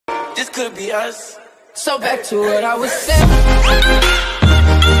this could be us. So back to what I was saying.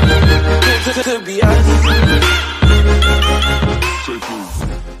 This could be us.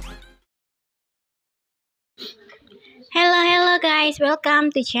 Hello guys,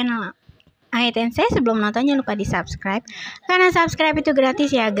 welcome to channel Saya. Sebelum nonton jangan lupa di subscribe, karena subscribe itu gratis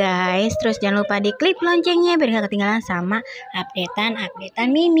ya guys. Terus jangan lupa di klik loncengnya biar gak ketinggalan sama updatean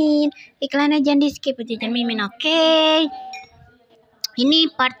Mimin. Iklannya jangan di skip, jajan Mimin, oke?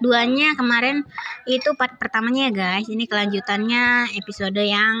 Ini part 2 nya, kemarin itu part pertamanya ya guys. Ini kelanjutannya episode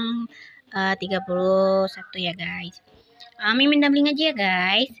yang 31 ya guys. Mimin damping aja ya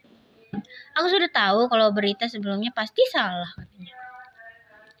guys. Aku sudah tahu kalau berita sebelumnya pasti salah katanya.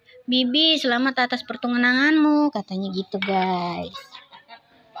 Bibi, selamat atas pertunanganmu, katanya gitu guys.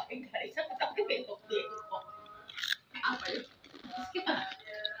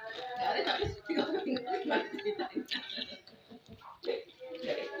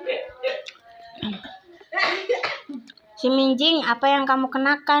 Si Minjing, apa yang kamu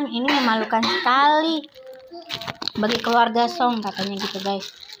kenakan? Ini memalukan sekali bagi keluarga Song, katanya gitu guys.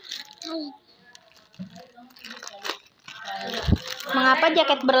 Mengapa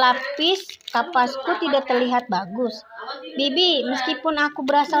jaket berlapis kapasku tidak terlihat bagus? Bibi, meskipun aku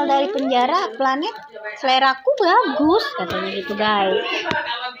berasal dari penjara planet, seleraku bagus, katanya gitu guys.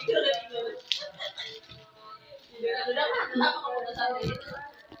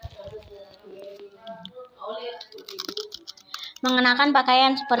 Mengenakan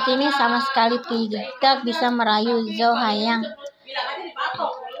pakaian seperti ini sama sekali tidak bisa merayu Zhou Haiyang.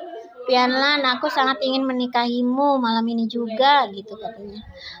 Pianlan, aku sangat ingin menikahimu malam ini juga, gitu katanya.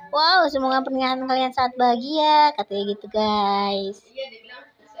 Wow, semoga pernikahan kalian sangat bahagia, katanya gitu guys.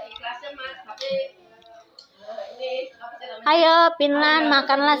 Ayo Pinlan,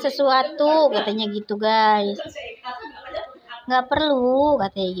 makanlah sesuatu, katanya gitu guys. Nggak perlu,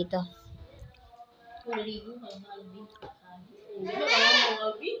 katanya gitu.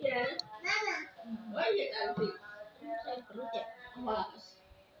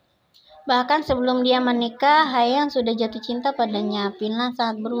 Bahkan sebelum dia menikah, Haiyang sudah jatuh cinta padanya. Pinlan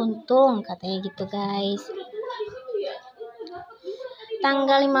sangat beruntung, katanya gitu guys.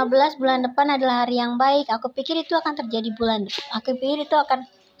 Tanggal 15 bulan depan adalah hari yang baik. Aku pikir itu akan terjadi Aku pikir itu akan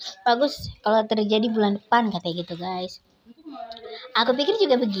bagus kalau terjadi bulan depan, katanya gitu guys. Aku pikir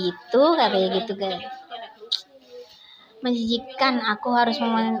juga begitu, katanya gitu guys. Menjijikkan, aku harus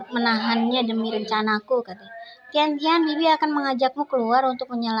menahannya demi rencanaku, katanya. Tian, Bibi akan mengajakmu keluar untuk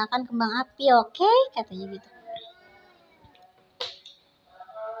menyalakan kembang api, oke? Katanya gitu.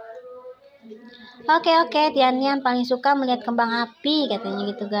 Oke, Tian paling suka melihat kembang api, katanya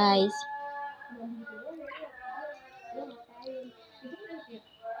gitu guys.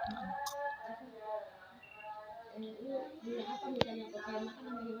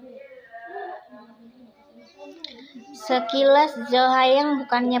 Sekilas Zhou Haiyang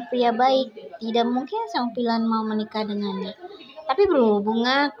bukannya pria baik, tidak mungkin Sang Pilan mau menikah dengannya. Tapi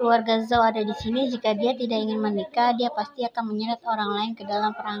berhubungan keluarga Zhou ada di sini, jika dia tidak ingin menikah, dia pasti akan menyeret orang lain ke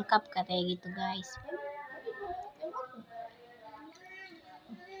dalam perangkap, katanya gitu guys.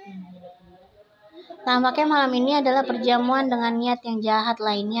 Tampaknya malam ini adalah perjamuan dengan niat yang jahat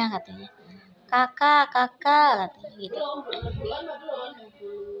lainnya, katanya. Kakak, katanya gitu.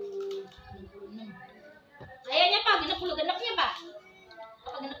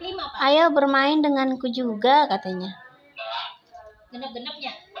 Ayo bermain denganku juga, katanya.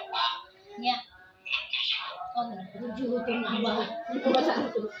 Genap-genapnya. Ya. Oh,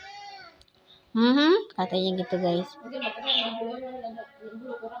 Katanya gitu guys.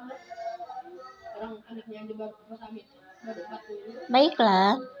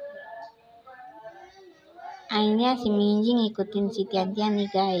 Baiklah. Akhirnya si Minjing ngikutin si Tian nih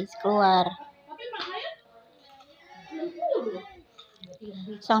guys, keluar.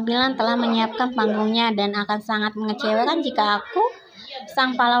 Song Pilan telah menyiapkan panggungnya dan akan sangat mengecewakan jika aku,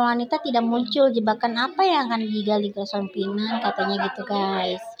 sang pahlawan wanita, tidak muncul. Jebakan apa yang akan digali ke Song Pilan, katanya gitu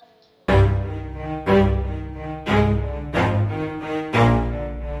guys.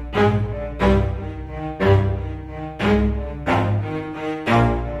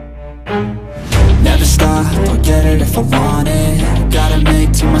 Never stop, I'll get it if I want it. Gotta make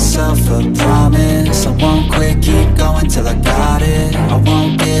to myself a promise. I won't quit, keep going till I got it. I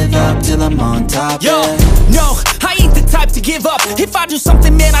won't give up till I'm on top. Yo, no, I ain't the type to give up. If I do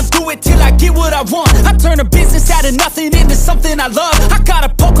something, man, I do it till I get what I want. I turn a business out of nothing into something I love. I got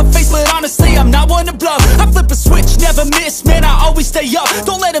a poker face, but honestly, I'm not one to bluff. I flip a switch, never miss, man, I always stay up.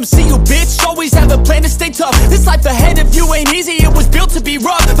 Don't let them see you, bitch, always have a plan to stay tough. This life ahead of you ain't easy, it was built to be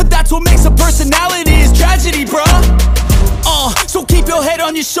rough. But that's what makes a personality, is tragedy, bruh. So keep your head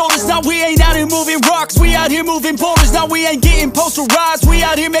on your shoulders. Now we ain't out here moving rocks, we out here moving boulders. Now we ain't getting posterized, we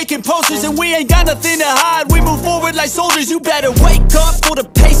out here making posters. And we ain't got nothing to hide, we move forward like soldiers. You better wake up for the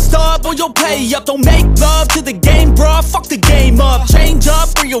pay stub, or you'll pay up. Don't make love to the game, bruh, fuck the game up. Change up,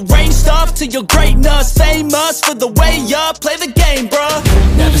 rearrange stuff to your greatness. Famous for the way up, play the game, bruh.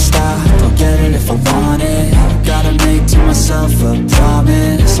 Never stop, I'll get it if I want it. Gotta make to myself a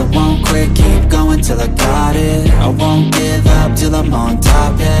promise. I won't quit, keep going till I got it. I won't give up till I'm on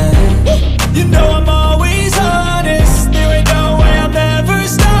top, yeah. You know I'm always honest, there ain't no way I'm ever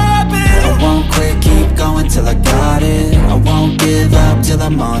stopping. I won't quit, keep going till I got it. I won't give up till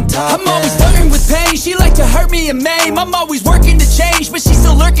I'm on top, I'm always flirting with pain, she like to hurt me and maim. I'm always working to change, but she's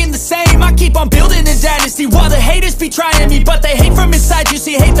still lurking the same. I keep on building a dynasty while the haters be trying me. But they hate from inside, you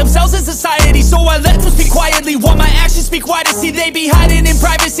see, hate themselves in society. So I let them speak quietly while my actions speak wider. See, they be hiding in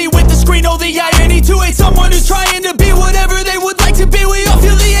privacy with the screen. Oh, the irony to hate someone who's trying to be whatever they would like to be. We all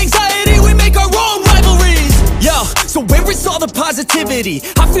feel the anxiety, we make our own rivalries. Yo, so where is all the positivity?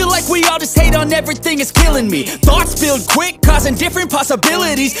 I feel like we all just hate on everything, it's killing me. Thoughts build quick, causing different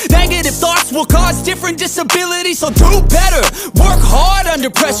possibilities. Negative thoughts will cause different disabilities. So do better, work hard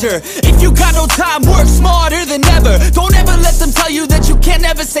under pressure. If you got no time, work smarter than ever. Don't ever let them tell you that you can't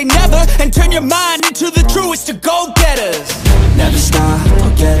never say never. And turn your mind into the truest of go-getters. Never stop,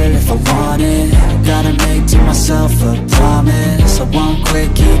 I'll get it if I want it. Gotta make to myself a promise. I won't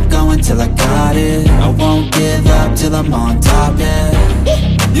quit, keep going till I got it. I won't give up till I'm on top, yeah.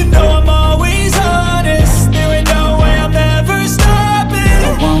 You know I'm always honest, there ain't no way I'm ever stopping.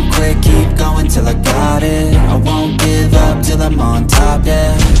 I won't quit, keep going till I got it. I won't give up till I'm on top,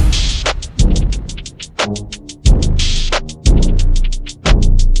 yeah.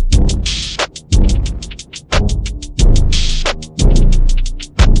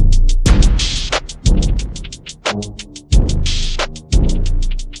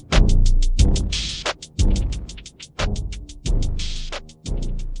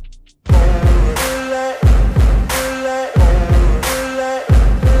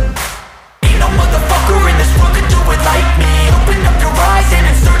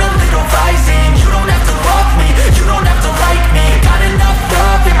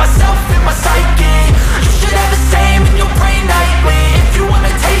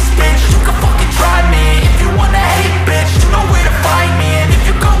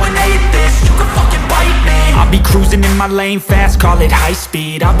 Cruising in my lane fast, call it high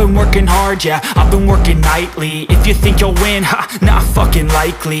speed. I've been working hard, yeah, I've been working nightly. If you think you'll win, ha, not fucking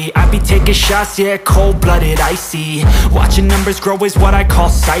likely. I be taking shots, yeah, cold-blooded, icy. Watching numbers grow is what I call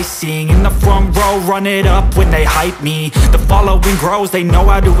sightseeing. In the front row, run it up when they hype me. The following grows, they know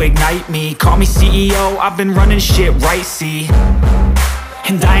how to ignite me. Call me CEO, I've been running shit right, see.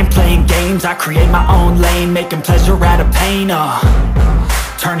 And I ain't playing games, I create my own lane. Making pleasure out of pain,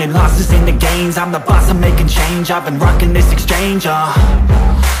 turning losses into gains. I'm the boss, I'm making change. I've been rocking this exchange,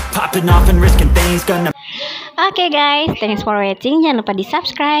 popping off and risking things, gonna. Oke guys, thanks for watching. Jangan lupa di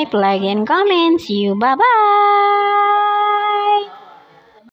subscribe, like, and comment. See you, bye bye.